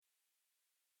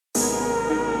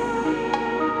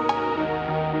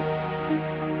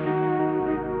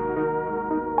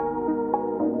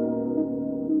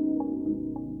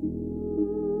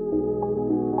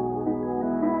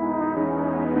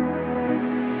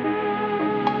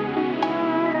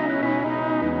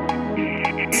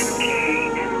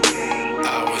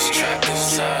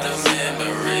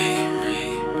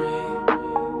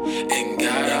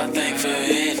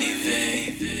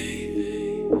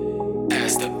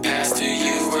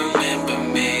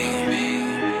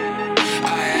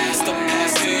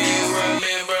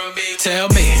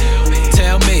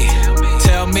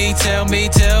tell me,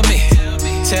 tell me,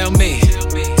 tell me,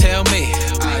 tell me,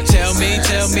 tell me,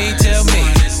 tell me, tell me,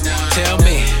 tell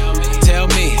me, tell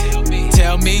me,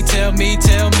 tell me, tell me,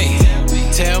 tell me,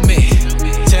 tell me,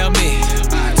 tell me,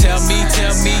 tell me,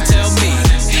 tell me, tell me.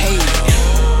 Hey,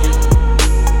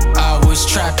 I was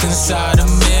trapped inside a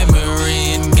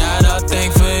memory, and God, I'll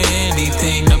thank for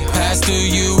anything. The past, do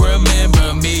you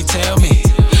remember me? Tell me,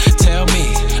 tell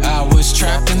me. I was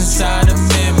trapped inside a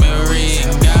memory,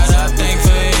 and God, I thank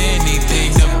for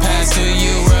anything. The past, do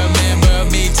you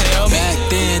remember me? Tell me. Back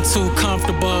then, too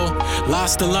comfortable,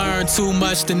 lost to learn, too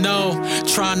much to know.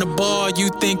 Trying to ball, you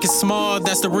think it's small.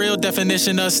 That's the real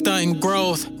definition of stunting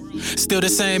growth. Still the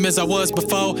same as I was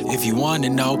before, if you wanna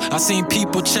know. I seen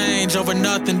people change over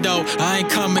nothing though. I ain't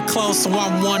coming close, so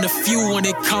I'm one of few when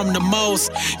it come to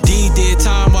most. D did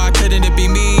time, why couldn't it be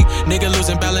me? Nigga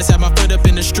losing balance, had my foot up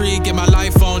in the street. Get my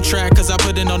life on track, cause I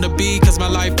put it on the beat. Cause my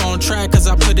life on track, cause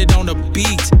I put it on the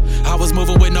beat. I was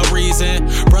moving with no reason.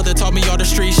 Brother taught me all the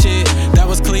street shit. That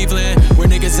was Cleveland, where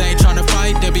niggas ain't tryna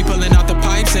fight. They be pulling out the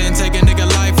pipes and take a nigga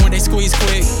life when they squeeze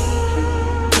quick.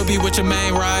 Could be with your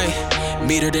main right.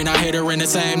 Meet her, then I hit her in the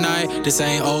same night. This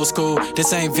ain't old school,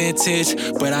 this ain't vintage,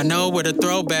 but I know what a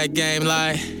throwback game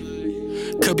like.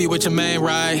 Could be with your main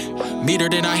right. Meet her,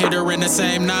 then I hit her in the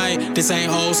same night. This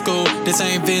ain't old school, this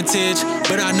ain't vintage,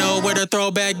 but I know what a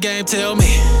throwback game. Tell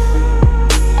me.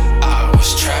 I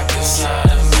was trapped inside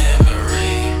a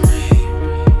memory,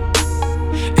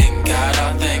 and God,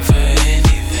 I thank for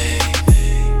anything.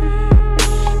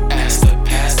 Ask the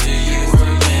past, do you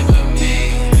remember me?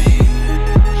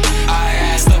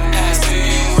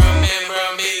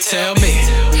 Tell me,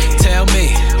 tell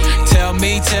me, tell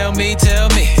me, tell me, tell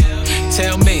me,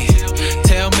 tell me,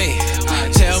 tell me,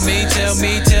 tell me, tell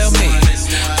me, tell me, tell me,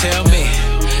 tell me,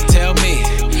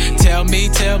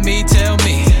 tell me, tell me,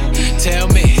 tell me, tell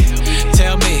me,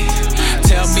 tell me,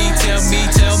 tell me, tell me,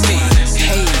 tell me.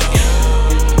 Hey,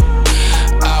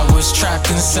 I was trapped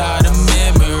inside a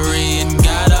memory, and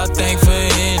God, I thank for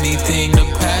anything. The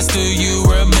past, do you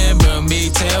remember me?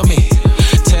 Tell me,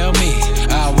 tell me.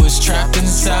 I was trapped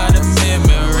inside a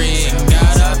memory, and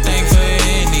God, I thank for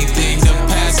anything. The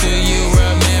past, do you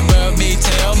remember me?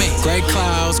 Tell me.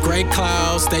 Great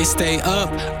clouds, they stay up,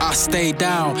 I stay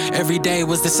down. Every day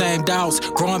was the same doubts,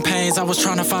 growing pains, I was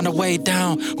trying to find a way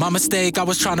down. My mistake, I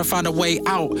was trying to find a way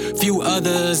out. Few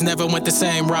others never went the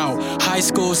same route. High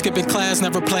school, skipping class,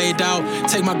 never played out.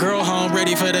 Take my girl home,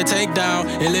 ready for the takedown,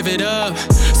 and live it up.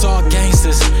 Saw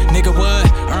gangsters, nigga what?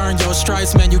 Earn your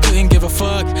stripes, man, you couldn't give a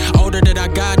fuck. Older that I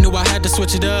got, knew I had to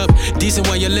switch it up. Decent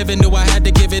way of living, knew I had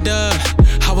to give it up.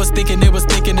 I was thinking they was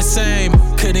thinking the same.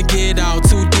 Couldn't get out,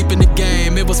 too deep in the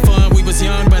game. It was fun, we was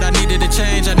young, but I needed a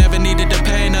change. I never needed the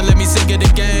pain, now let me sing it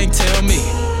again. Tell me,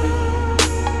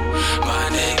 my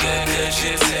nigga, could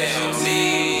you tell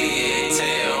me?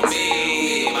 Tell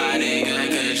me, my nigga,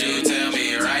 could you tell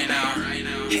me right now?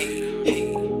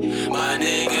 My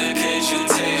nigga, could you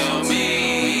tell me?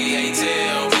 Hey,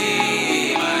 tell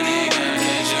me, my nigga,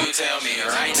 could you tell me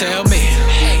right now? Tell me,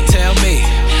 tell me,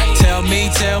 tell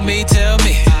me, tell me, tell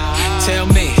me, tell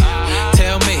me,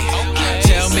 tell me,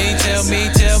 tell me, tell me,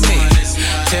 tell me, tell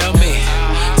me,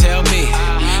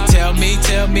 tell me,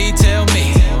 tell me, tell me,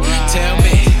 tell me, tell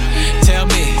me, tell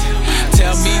me,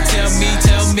 tell me, tell me,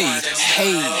 tell me.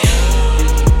 Hey,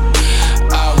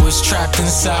 I was trapped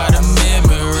inside